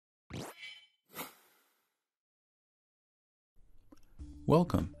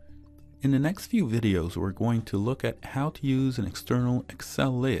Welcome. In the next few videos, we're going to look at how to use an external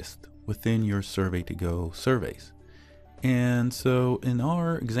Excel list within your SurveyToGo surveys. And so in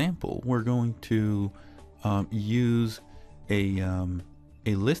our example, we're going to use a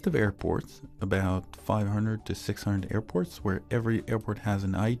list of airports, about 500 to 600 airports, where every airport has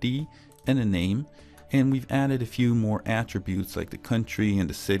an ID and a name. And we've added a few more attributes like the country and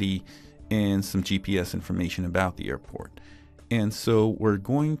the city and some GPS information about the airport. And so we're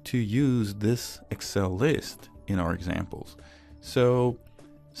going to use this Excel list in our examples. So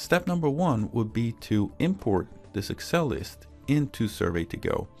step number one would be to import this Excel list into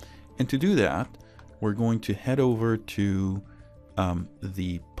SurveyToGo. And to do that, we're going to head over to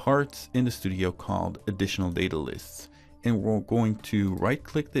the parts in the studio called additional data lists. And we're going to right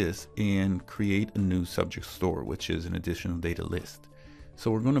click this and create a new subject store, which is an additional data list.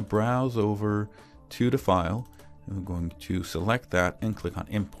 So we're going to browse over to the file. And we're going to select that and click on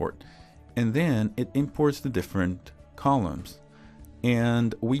import. And then it imports the different columns.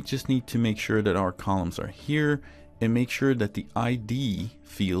 And we just need to make sure that our columns are here and make sure that the ID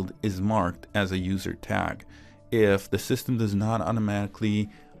field is marked as a user tag. If the system does not automatically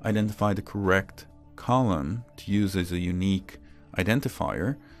identify the correct column to use as a unique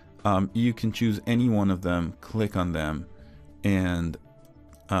identifier, you can choose any one of them, click on them, and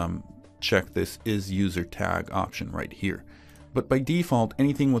check this is user tag option right here. But by default,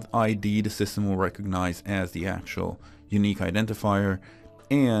 anything with ID the system will recognize as the actual unique identifier,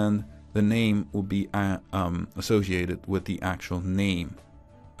 and the name will be associated with the actual name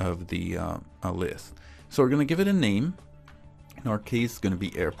of the list. So we're going to give it a name. In our case, it's going to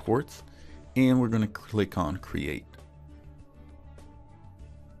be airports, and we're going to click on create.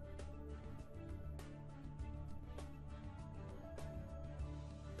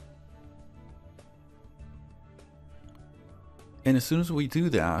 And as soon as we do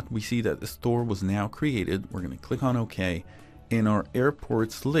that, we see that the store was now created. We're going to click on OK, and our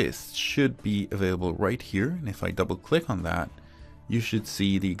airports list should be available right here. And if I double click on that, you should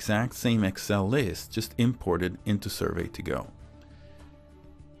see the exact same Excel list just imported into SurveyToGo.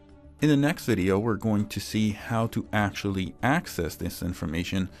 In the next video, we're going to see how to actually access this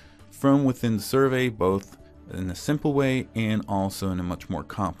information from within the survey, both in a simple way and also in a much more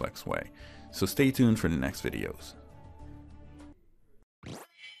complex way. So stay tuned for the next videos.